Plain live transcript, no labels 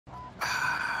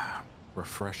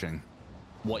Refreshing.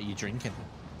 What are you drinking?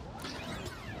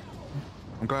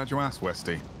 I'm glad you asked,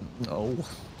 Westy. Oh.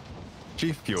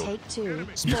 G Fuel. Take 2.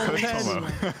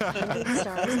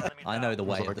 I know the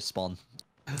way of the spawn.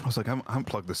 I was like, I haven't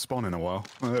plugged the spawn in a while.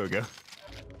 Oh, there we go.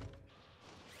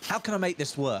 How can I make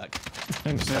this work?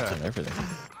 I'm just touching everything.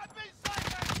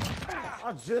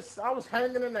 I was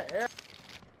hanging in the air.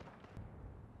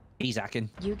 He's hacking.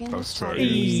 You can just try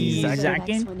he's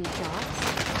hacking.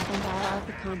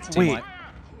 Wait.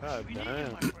 God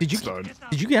damn. Did you Stone.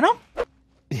 did you get him?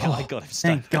 Yeah, I got him.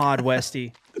 Thank God,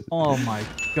 Westy. Oh my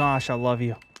gosh, I love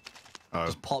you.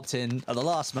 Just popped in at the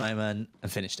last moment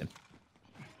and finished him.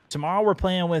 Tomorrow we're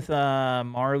playing with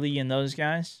Marley and those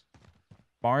guys.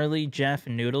 Marley, Jeff,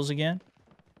 and Noodles again.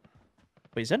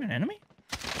 Wait, is that an enemy?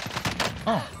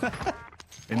 Oh.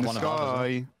 In the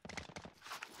sky.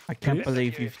 I can't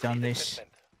believe you've done this.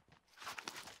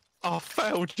 I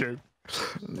failed you.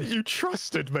 You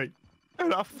trusted me.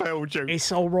 And I failed you.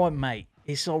 It's all right, mate.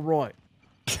 It's all right.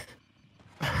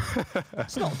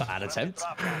 It's not a bad attempt.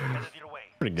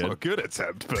 Pretty good. Not a good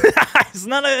attempt, but It's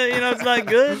not a, it's not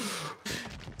good.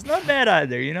 It's not bad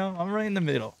either, I'm right in the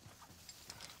middle.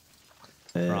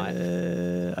 Right.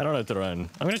 I don't have to run.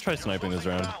 I'm gonna try sniping this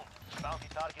round.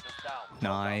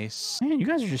 Nice. Man, you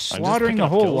guys are just I'm just slaughtering picking the up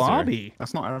whole kills here. lobby.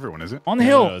 that's not everyone, is it? On the No,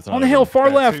 hill, no, it's not on the hill, far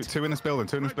everyone. left. Two in this building.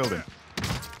 Two in this building.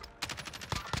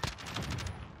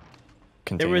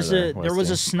 There was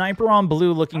a sniper on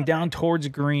blue looking down towards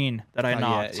green that I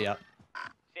knocked. Yeah.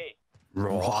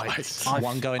 Right.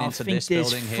 One going into think this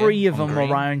there's building here. 3 of on them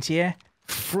green. around here.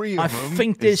 3 I of them.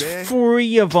 think is there's there?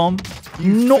 3 of them.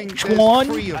 You think Knocked there's one.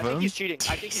 3 of I think them. he's cheating.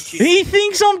 I think he's cheating. He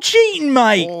thinks I'm cheating,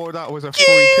 mate. Oh, that was a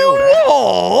free kill there.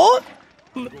 What?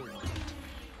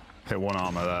 Hit one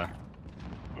armor there.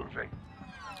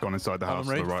 Gone inside the house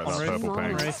to the right, that purple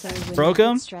paint. Broke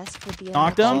him?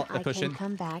 Knocked him? I push in.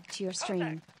 Come back to your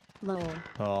stream. Lol.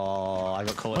 Oh, I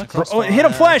got caught in a Oh, crossfire. hit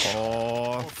him flesh.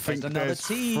 Oh, I think another there's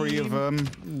 3 of team.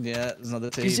 them. Yeah, there's another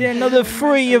team. Is there another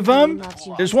 3 of them?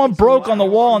 There's one broke on the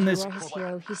wall in this. You are his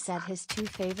hero. He said his 2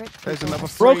 favorite There's people another are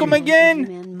three. Broke him again.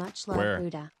 Man, much love, Where?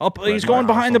 Buddha. Up, he's Right, going my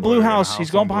behind house the on blue blue, house. house He's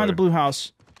on going behind the blue. blue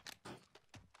house.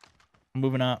 I'm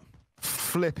moving up.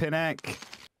 Flipping heck.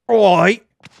 All right.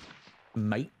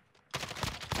 Mate.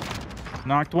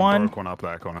 Knocked one. Broke one up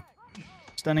there, Connor.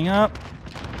 Stunning up.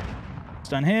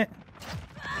 Stun hit.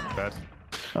 Dead.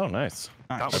 Oh, nice.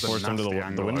 That I was a forced him to nasty the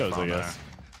angle windows, I found guess. there.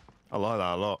 I like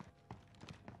that a lot.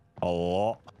 A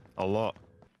lot. A lot.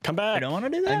 Come I back. don't want to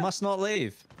do They that. must not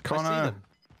leave. I see Connor.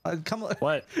 them. Come on.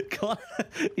 What? Connor.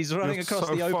 He's running You're across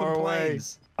so the far open away.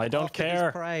 plains. I don't After his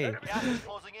care. prey.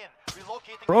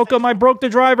 Broke him. I broke the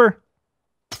driver.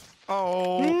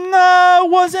 Oh. No,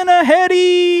 wasn't a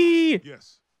heady.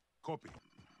 Yes. Copy.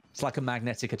 It's like a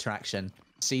magnetic attraction.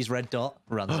 Sees red dot,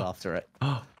 runs after it.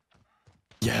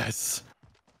 Yes.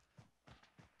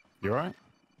 You alright?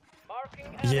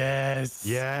 Yes.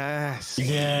 Yes.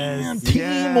 Yes. Team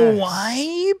Yes.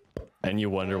 wipe. And you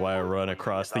wonder why I run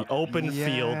across the open Yes,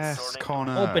 fields.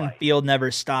 Connor. Open field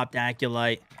never stopped.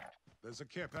 Aculite. There's a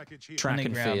care package here. Track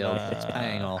and grab, field. It's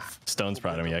paying off. Stone's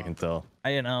proud of me, I can tell.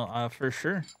 For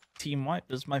sure. Team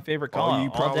wipe is my favorite call. Are you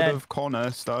All proud dead. of Connor,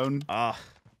 Stone? Ah,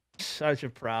 such a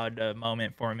proud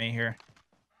moment for me here.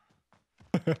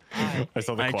 I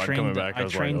saw the I quad trained- coming back. I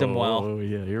was trained like, him well. Oh,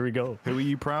 yeah, here we go. Who are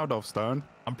you proud of, Stone?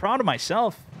 I'm proud of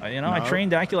myself. I No.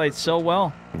 trained Aculite so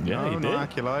well. Yeah, no, he did. not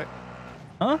Aculite.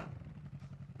 Huh?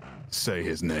 Say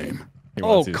his name. He Oh,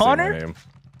 wants you to say my Connor? name.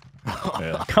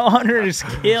 Yeah. Connor is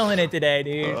killing it today,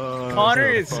 dude.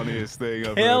 Connor that's is the funniest thing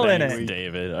I've killing heard. it. Thanks,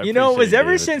 David. I You know, it was appreciate ever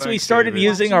David. since we Thanks, started David.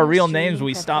 using our real Watching your names, stream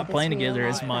we cover stopped this playing real together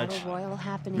life as much. battle royal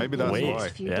happening Maybe in that's the why.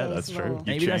 next few Yeah, days. that's true. Lol.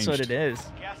 Maybe that's what changed. it is.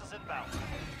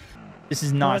 This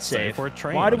is not That's safe. safe. We're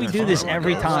trained. Why do we We're do this fine.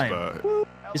 every time? But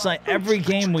It's like every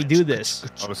game we do this.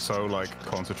 I was so like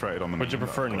concentrated on the. Would you meme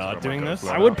that prefer I forgot not my doing cursor. this?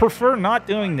 I would prefer not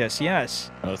doing this.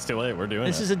 Yes. Oh, it's too late. We're doing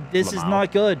This it. is Lamau.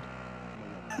 not good.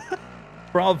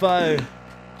 Bravo.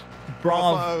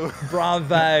 Bravo.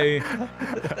 Bravo.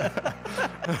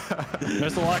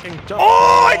 Missile locking. Jump.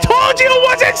 Oh, I told you it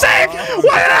wasn't safe!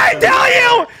 What did I tell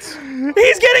you?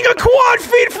 He's getting a quad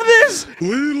feed for this!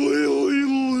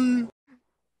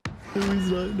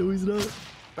 No, he's not.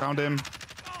 Found him.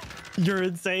 You're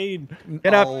insane.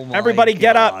 Get up. Oh my Everybody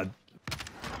get up. God. I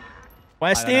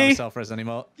don't Westy, have self-res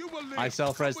anymore. I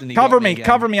self-res and he cover got me. again.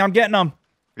 Cover me. I'm getting him.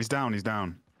 He's down. He's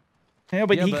down. Yeah,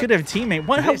 but Yeah, he but could have teammate.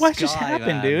 What this just guy, happened,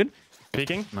 man. dude?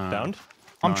 Peeking. No. Downed.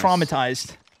 I'm Nice.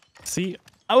 traumatized. See.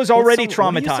 I was already What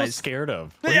are you so traumatized. scared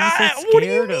of? What are you Ah, so what do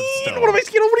you scared of, mean? Stone? What am I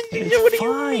scared of? What do you It's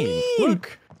mean? fine.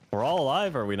 Look, we're all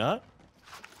alive, are we not?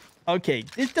 Okay,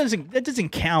 that doesn't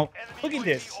count. Look at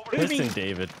this. Look at Listen, me.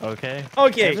 David. Okay.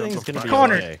 Okay, Everything's gonna be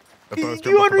Connor. okay. The first Do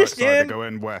you jump off the backside, they understand? Go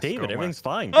in west. David, go in everything's west.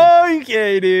 fine. Dude.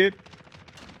 Okay, dude.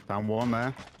 Down one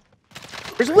there.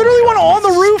 There's literally one on the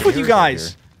roof with you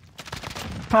Stairs guys.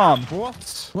 Tom,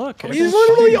 What? Look, he's everything's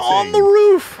literally shooting. on the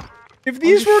roof. If I'm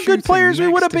these just were good shooting players, we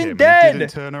next would have to been him. He didn't dead.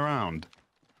 turn around.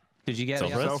 Did you get the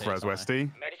Self-res? other Self-res, side?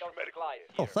 Westy.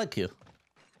 Oh, thank you.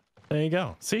 There you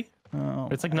go. See? Oh,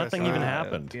 It's like nothing even uh,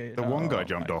 happened. The one guy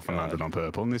jumped off and landed on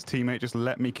purple, and his teammate just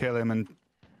let me kill him and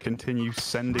continue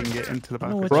sending it into the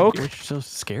back. of Broke? the What you so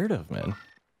scared of, man?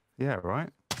 Yeah, right.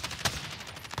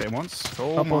 Hit him once.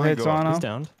 Oh couple my hits god. on He's him.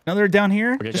 down. Another down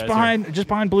here, Okay, just guys,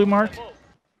 behind blue mark.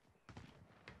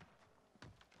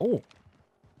 Oh,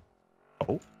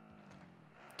 Oh.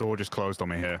 Door just closed on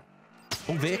me here.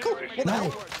 Oh, vehicle? What the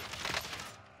hell?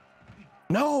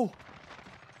 No.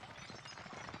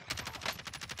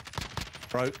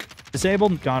 Broke.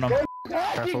 disabled. Got him.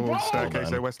 Careful staircase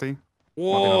on. there, Westy.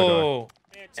 Whoa.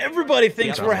 Everybody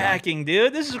thinks Yeah. we're hacking,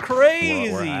 dude. This is We're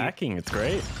crazy. hacking. It's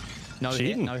great. No hit,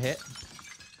 Cheating. no hit.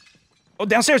 Oh,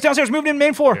 downstairs, moving in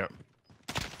main floor. Yep.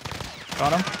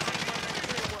 Got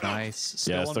him. Nice.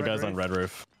 Yeah, on still guys roof. on red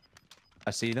roof.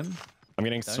 I see them. I'm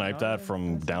getting sniped at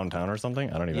from downtown or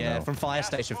something. I don't even Yeah, know. from fire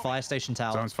station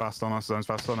tower. Zone's fast on us. Zone's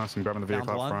fast on us. I'm grabbing the Down vehicle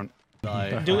to up one. front.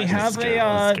 No. Do we have scared. a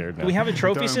I'm scared do we now. have a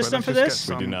trophy Don't, but system let's for just get this?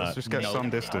 some- We do not. Let's just get No. some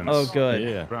distance. Oh, good. Yeah.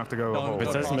 We don't have to go a Don't whole. It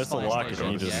go says across missile fire lock. You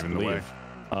stations, just yeah. in the way. leave.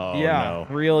 Oh, Yeah, no.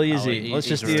 real easy. he- Let's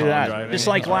just he's do wrong that. driving. Just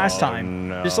like last Oh, time.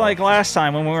 no. Just like last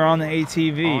time when we were on the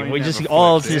ATV. Oh, you we just never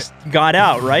all flipped just got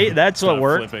out, right? That's It's what not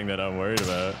worked. flipping that I'm worried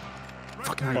about.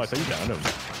 Fucking Oh, I hell. thought you downed him.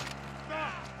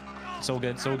 It's all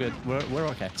good. It's all good. We're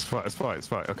okay. Let's fight. Let's fight. Let's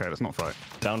fight. Okay, let's not fight.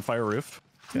 Down fire roof.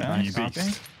 Yeah, You copy.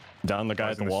 beast. Down the guy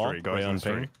Guys at the in the wall. street, guys Way in on the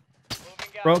street. ping.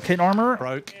 Broke hit armor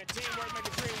Broke.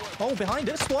 Oh, behind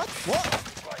us. What?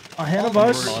 ahead of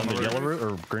us. On the yellow roof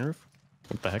or green roof?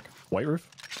 What the heck? White roof?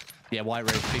 Yeah, white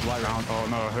roof. Big white roof. Oh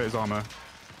no, I hurt his armor.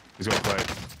 He's got a plate.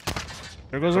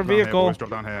 There goes our Drop down here, vehicle. boys, drop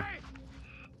down here.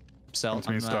 Cell. Come to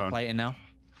me, I'm Stone. plating now.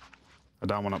 A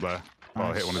down one up there. Oh,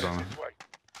 I hit one of his armor.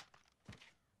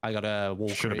 I got a wall.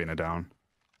 Should have creep. been a down.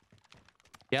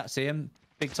 Yeah, see him.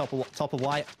 Big top of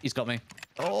white. He's got me.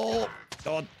 Oh,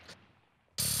 God.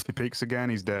 If he peeks again,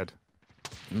 he's dead.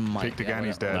 Peeked again,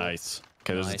 he's dead. Nice.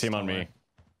 Okay, there's a Nice, team on don't me. worry.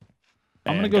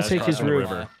 I'm gonna And go guys take his crossing the roof.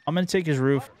 river. I'm gonna take his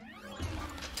roof.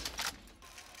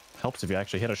 Helps if you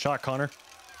actually hit a shot, Connor.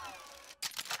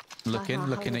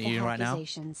 Looking at you right now.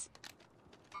 Accusations.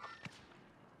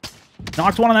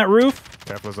 Knocked one on that roof.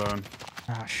 Careful zone.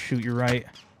 Ah, shoot, you're right.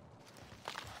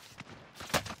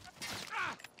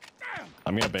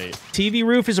 I'm gonna bait. TV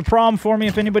roof is a problem for me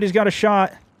if anybody's got a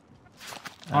shot.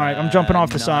 All right, I'm jumping off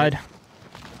the no. side.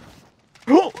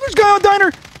 Oh, there's a guy on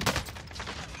diner.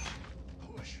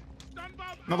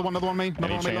 Another one on me. Another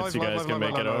Any one on me. chance Live, you live, guys live, can live,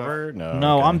 make it live, live. over? No.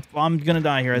 No, okay. I'm gonna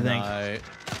die here, I think.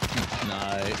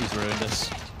 No, he's ruined us.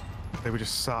 They were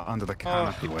just sat under the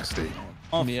canopy, Westy.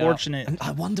 Unfortunate. Yeah.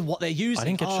 I wonder what they're using. I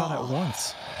didn't get shot at Oh,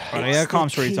 once. Oh, yeah,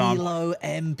 comms for you, Tom. Kilo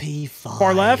MP5.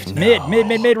 Far left, mid,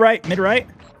 right, mid right.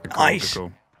 Good call, good Nice.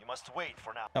 call.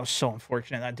 That was so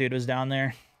unfortunate. That dude was down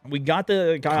there. We got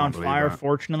the guy on believe fire, that.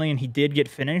 fortunately, and he did get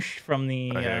finished from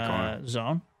the I hear it, Connor.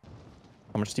 zone.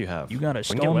 How much do you have? You got a We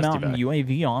can get Westy StoneMountain back.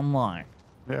 UAV online.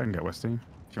 Yeah, I can get Westy.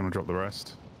 If you want to drop the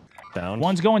rest. Down.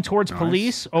 One's going towards Nice.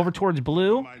 police, over towards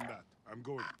blue. Mind that. I'm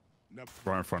going. Never.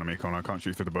 Right in front of me, Connor. I can't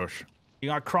shoot through the bush. You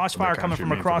got crossfire They can't coming shoot from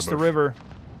me into across the the bush. river.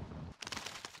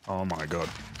 Oh my god.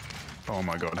 Oh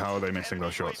my god. How are they missing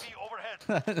those shots?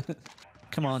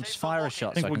 Come on, just fire a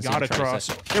shot. I think so we can see got the across.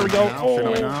 tracer. There we go. Now, shoot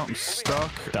me Oh, now. I'm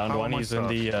stuck. Down How one. am I He's in stuck?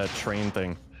 the train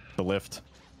thing. The lift.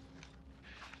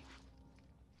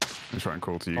 I'm trying to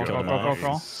call to you Crawl, guys. crawl, crawl,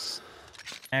 crawl.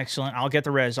 excellent. I'll get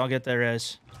the res. Okay.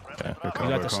 Good You got combo,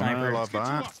 the Connor. sniper. Love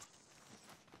that.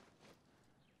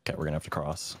 Okay, we're gonna have to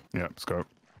cross. Yep, scope.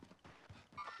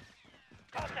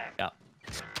 Yeah.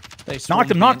 They Knocked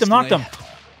swarmed him, me knocked him, knocked him. instantly.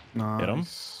 Nice. Hit him.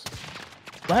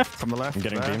 Left. From the left. I'm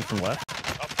getting there. beamed from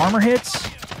left. Armor hits.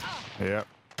 Yep.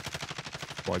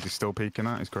 Why is he still peeking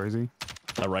at? He's crazy.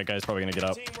 That right guy's probably gonna get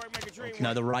up.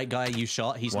 No, the right guy you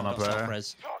shot, he's One not up got there.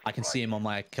 self-res. I can see him on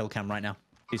my kill cam right now.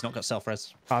 He's not got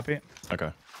self-res. Copy.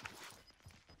 Okay.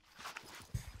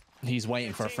 He's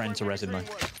waiting for a friend to res him though.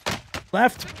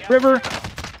 Left. River.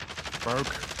 Broke.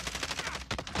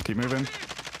 Keep moving.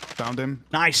 Found him.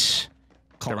 Nice.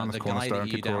 around Connor, this the corner guy stone, that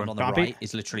you keep downed crawling. on the Copy. right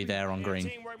is literally there on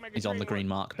green. He's on the green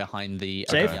mark behind the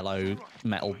Safe. yellow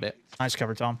metal bit. Nice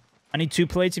cover, Tom. I need 2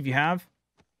 plates if you have.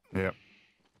 Yep.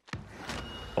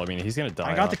 Well, I mean, he's gonna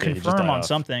die. I got the off. Yeah, he just confirm died on off.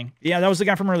 something. Yeah, that was the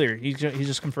guy from earlier. He's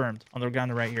just confirmed on the guy on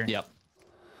the right here. Yep.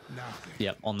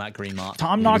 Yep, on that green mark.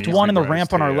 Tom knocked one in the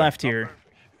ramp on our left here.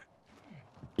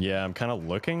 Yeah, I'm kind of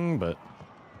looking, but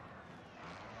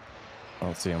I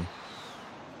don't see him.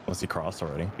 Unless he crossed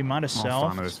already. He might have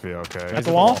self. Okay. At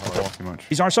the wall?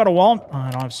 He's our side of wall. Oh, I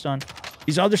don't have stun.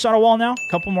 He's the other side of wall now.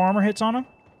 Couple more armor hits on him.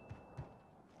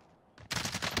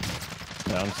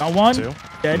 Down. Got one. 2.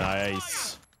 Dead.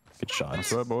 Nice. Good shots.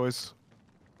 What's up, boys?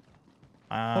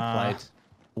 Well played.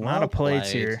 A lot of plates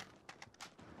here.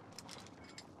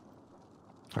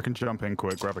 I can jump in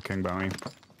quick, grab a king bounty.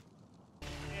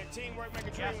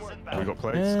 We got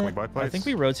plates? Can we buy plates? I think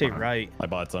we rotate right. I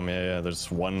bought some. Yeah. There's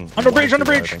one. Under bridge, under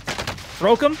there, I bridge. think.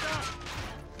 Broke him.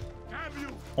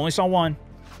 Only saw one.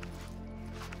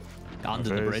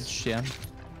 Under the bridge, yeah.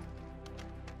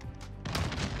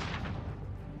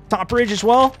 Top bridge as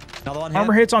well. Another one here.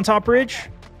 Armor hits on top bridge.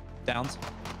 Downs.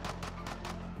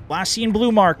 Last seen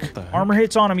blue mark. Armor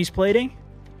hits on him. He's plating.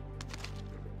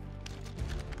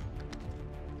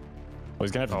 Oh,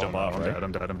 he's gonna have to jump out, I'm right? dead,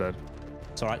 I'm dead, I'm dead.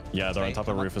 It's alright. Yeah, they're on top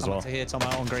of the roof as well. Here, Tom,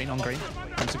 out on green, on green.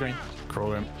 Come to green.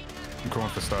 Crawl in. I'm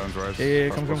crawling for stones, right? Yeah,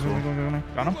 come.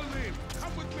 Got him.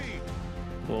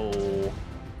 Whoa.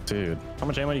 Dude, how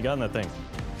much ammo you got in that thing?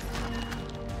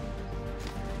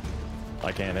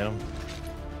 I can't hit him.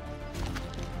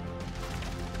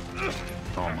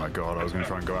 Oh my god, I was gonna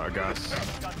try and go out of gas.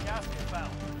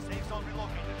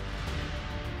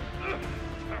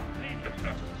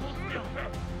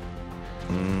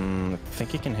 I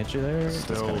think he can hit you there.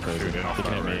 Still That's crazy. shooting off He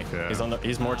can that hit me. roof, yeah.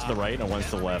 He's more to the right and one's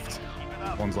to the left.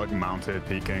 One's like mounted,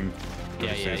 peeking.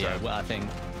 Yeah. Well, I think.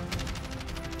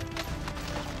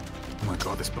 Oh my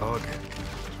god, this bug.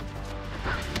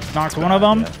 Knocked one of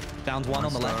them. Yeah. Downed one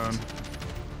on the left.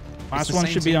 Last one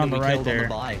should be on the right there.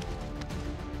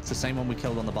 It's the same one we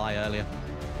killed on the buy earlier.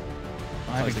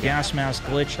 I have a gas mask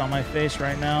glitched on my face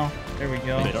right now. There we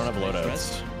go. They don't have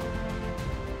loadouts.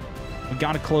 We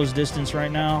got to close distance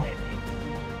right now.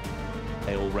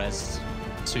 They all res.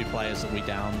 2 players that we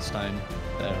downed, Stone.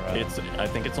 They're, I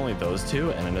think it's only those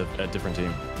 2 and a different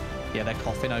team. yeah, they're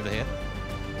coughing over here.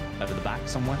 Over the back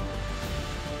somewhere.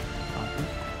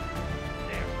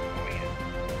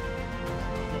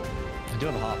 I do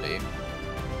have a heartbeat.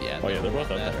 Yeah. Oh yeah, they're both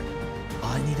out there. Oh,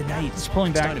 I need a nade. It's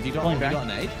pulling back. Stone, have you got, pulling have back. you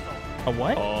got a nade? A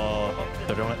what? Oh,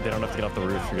 they don't have to get off the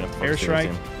roof. You're gonna have to focus the other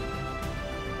Airstrike. team.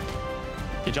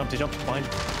 He jumped behind.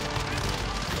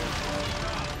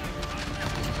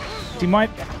 Team wipe.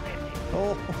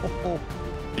 Oh.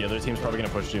 The other team's probably gonna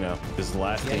push you now. This is the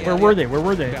last team. Where were they? Where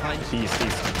were they? Behind. East.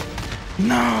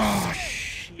 No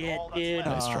shit, dude.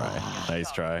 Nice try.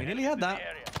 Nice We try. nearly had that.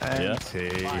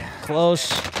 Yeah.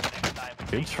 Close.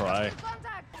 Good try.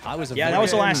 I was. Yeah, that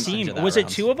was the last team. Was it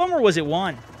 2 of them or was it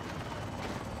 1?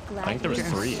 I think there was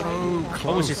 3.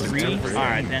 Oh, was it 3? All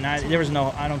right, then there was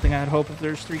no. I don't think I had hope if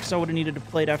there's 3 because I would have needed to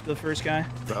play it after the first guy.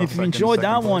 If you enjoyed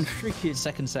that one, freaking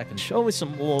second. show us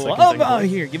some love Second out place.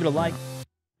 here. Give it a like.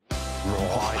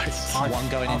 One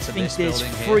going I into think this there's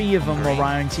building 3 here. of them Green.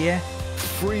 around here.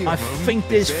 3 of I them? think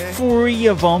there's Is there? 3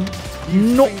 of them.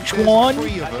 Not one.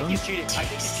 3 of them?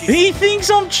 He thinks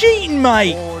I'm cheating,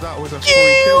 mate. Oh, that was a free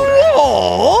kill there.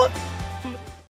 What?